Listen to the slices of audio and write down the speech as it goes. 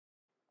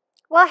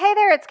Well, hey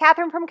there, it's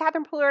Catherine from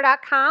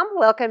CatherinePooler.com.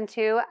 Welcome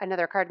to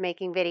another card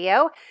making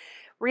video.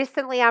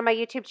 Recently on my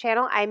YouTube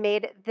channel, I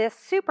made this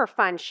super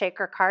fun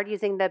shaker card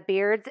using the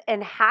beards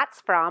and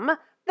hats from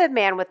the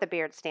Man with the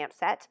Beard stamp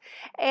set.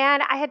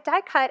 And I had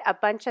die cut a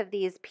bunch of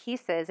these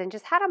pieces and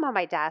just had them on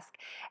my desk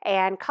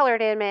and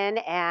colored them in,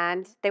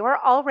 and they were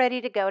all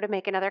ready to go to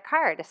make another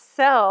card.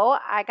 So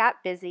I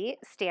got busy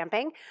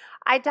stamping.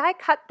 I die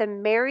cut the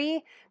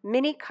Merry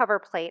mini cover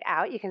plate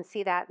out. You can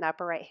see that in the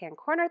upper right hand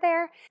corner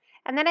there.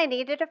 And then I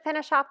needed to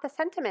finish off the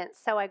sentiments.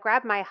 So I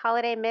grabbed my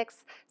holiday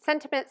mix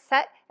sentiment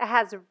set. It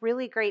has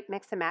really great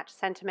mix and match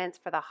sentiments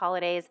for the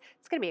holidays.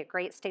 It's going to be a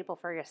great staple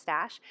for your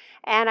stash.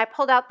 And I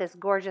pulled out this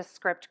gorgeous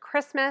script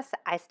Christmas.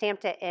 I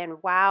stamped it in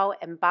Wow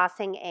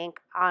embossing ink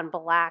on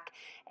black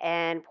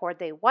and poured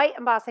the white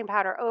embossing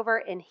powder over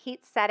and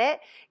heat set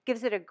it.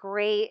 Gives it a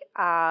great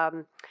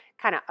kind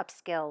of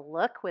upscale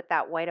look with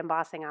that white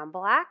embossing on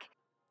black.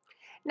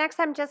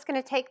 Next, I'm just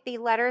going to take the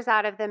letters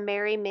out of the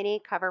Merry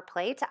Mini cover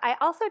plate. I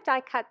also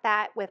die cut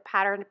that with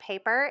patterned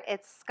paper.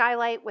 It's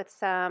skylight with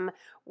some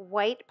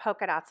white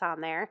polka dots on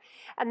there.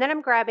 And then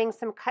I'm grabbing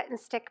some cut and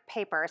stick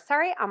paper.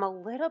 Sorry, I'm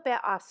a little bit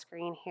off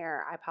screen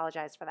here. I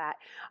apologize for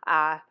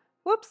that.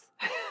 Whoops.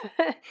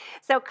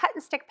 So cut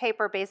and stick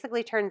paper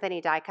basically turns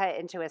any die cut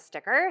into a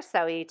sticker.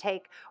 So you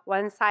take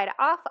one side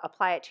off,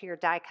 apply it to your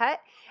die cut,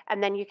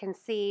 and then you can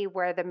see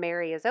where the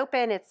Merry is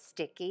open. It's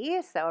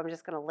sticky. So I'm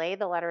just going to lay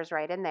the letters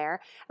right in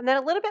there. And then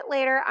a little bit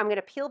later, I'm going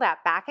to peel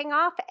that backing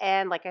off.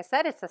 And like I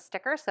said, it's a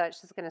sticker. So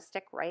it's just going to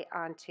stick right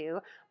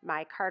onto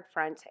my card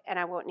front, and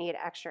I won't need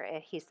extra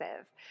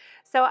adhesive.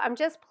 So I'm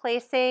just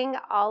placing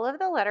all of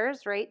the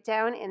letters right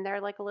down in there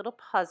like a little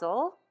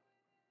puzzle.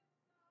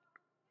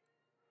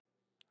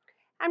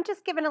 I'm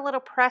just giving a little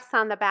press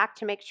on the back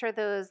to make sure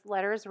those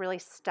letters really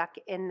stuck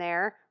in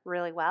there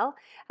really well.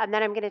 And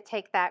then I'm going to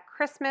take that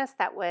Christmas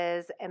that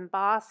was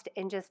embossed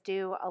and just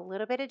do a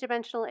little bit of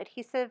dimensional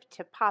adhesive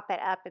to pop it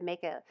up and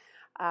make it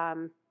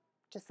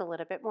just a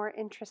little bit more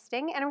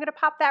interesting. And I'm going to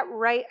pop that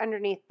right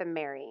underneath the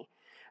Merry.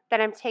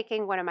 Then I'm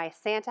taking one of my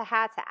Santa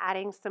hats,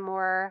 adding some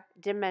more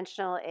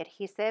dimensional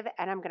adhesive,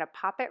 and I'm going to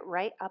pop it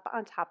right up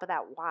on top of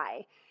that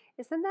Y.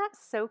 Isn't that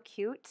so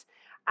cute?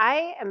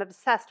 I am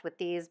obsessed with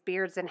these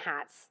beards and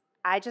hats.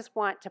 I just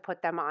want to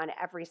put them on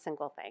every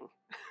single thing.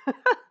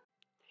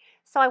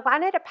 So I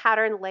wanted a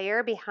pattern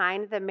layer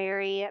behind the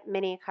Merry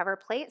mini cover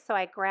plate, so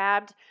I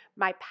grabbed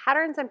my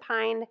Patterns and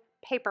Pine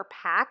paper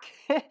pack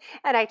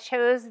and I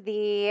chose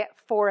the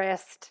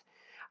forest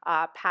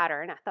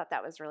pattern. I thought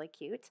that was really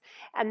cute.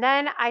 And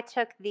then I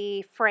took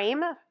the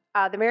frame.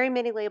 The Merry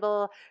Mini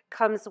label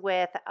comes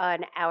with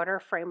an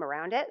outer frame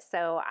around it.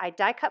 So I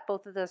die cut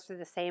both of those through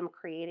the same,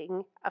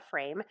 creating a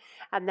frame.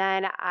 And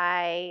then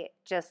I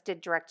just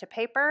did direct to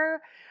paper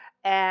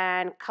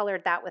and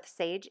colored that with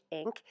sage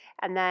ink.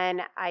 And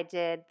then I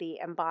did the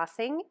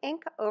embossing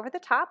ink over the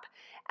top.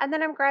 And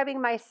then I'm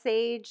grabbing my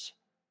sage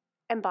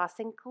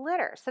embossing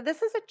glitter. So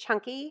this is a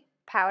chunky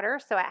powder.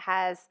 So it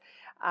has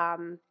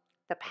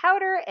the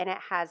powder and it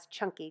has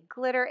chunky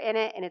glitter in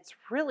it, and it's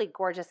really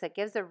gorgeous. It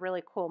gives a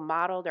really cool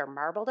mottled or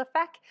marbled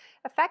effect.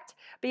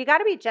 But you got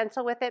to be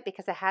gentle with it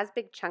because it has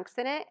big chunks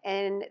in it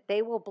and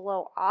they will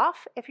blow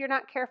off if you're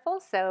not careful.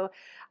 So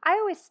I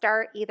always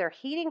start either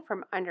heating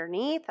from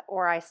underneath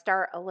or I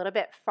start a little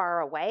bit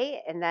far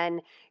away and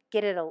then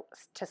get it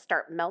to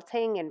start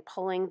melting and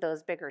pulling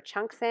those bigger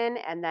chunks in,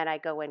 and then I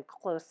go in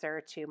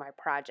closer to my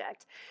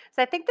project.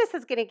 So I think this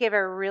is going to give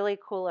a really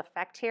cool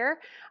effect here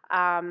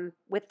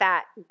with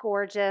that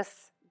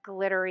gorgeous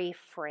glittery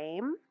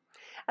frame.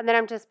 And then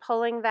I'm just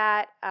pulling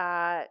that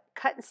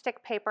cut and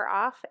stick paper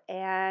off,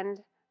 and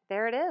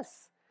there it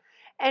is.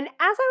 And as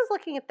I was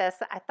looking at this,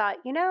 I thought,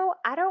 you know,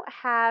 I don't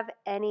have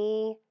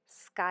any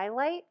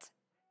skylight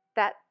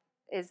that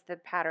is the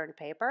patterned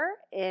paper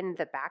in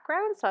the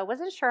background, so I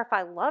wasn't sure if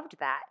I loved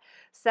that.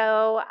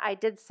 So I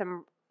did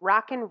some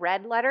Rockin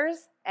red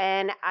letters,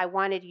 and I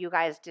wanted you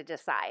guys to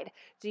decide.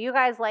 Do you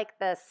guys like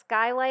the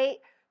skylight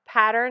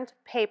patterned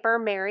paper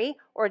Merry,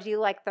 or do you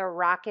like the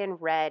Rockin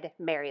red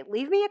Merry?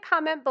 Leave me a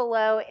comment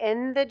below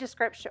in the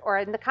description or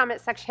in the comment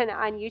section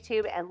on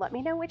YouTube and let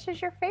me know which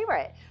is your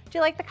favorite. Do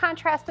you like the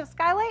contrast of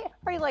skylight,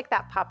 or you like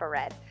that pop of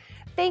red?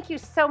 Thank you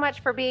so much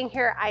for being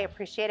here. I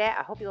appreciate it.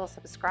 I hope you will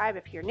subscribe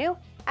if you're new,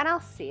 and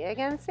I'll see you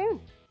again soon.